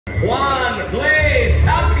Juan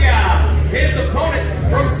Tapia. His opponent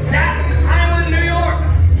from Staten Island, New York,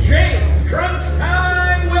 James Crunch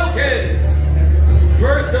Time Wilkins.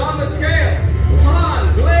 First on the scale,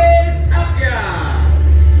 Juan Tapia.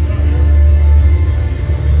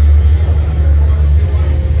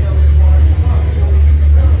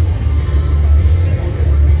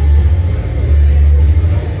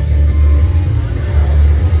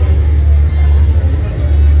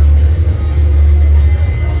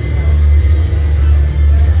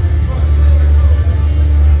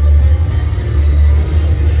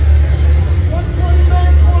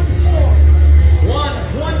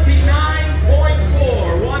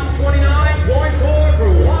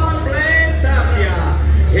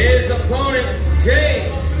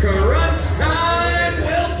 James Crunch Time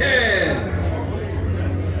Wilkins.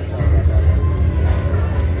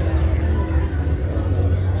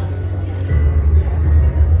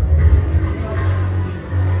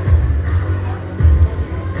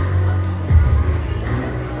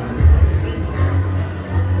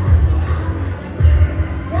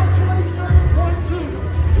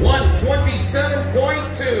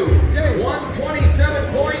 .2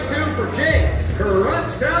 127.2 for James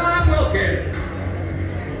Crunch Time Wilkins.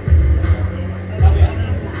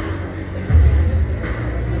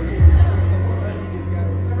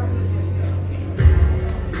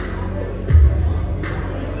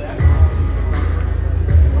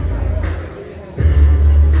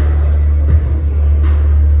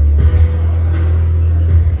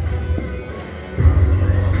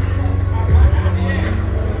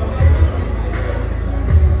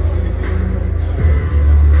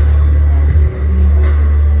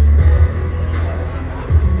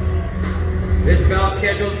 This bout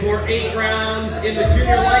scheduled for 8 rounds in the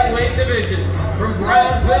junior lightweight division. From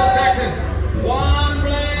Brownsville, Texas, Juan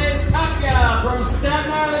Tapia. From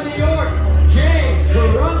Staten Island, New York, James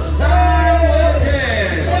Crunch Time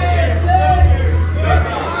Wilkins.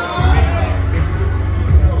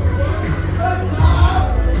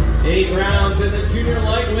 8 rounds in the junior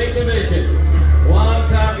lightweight division.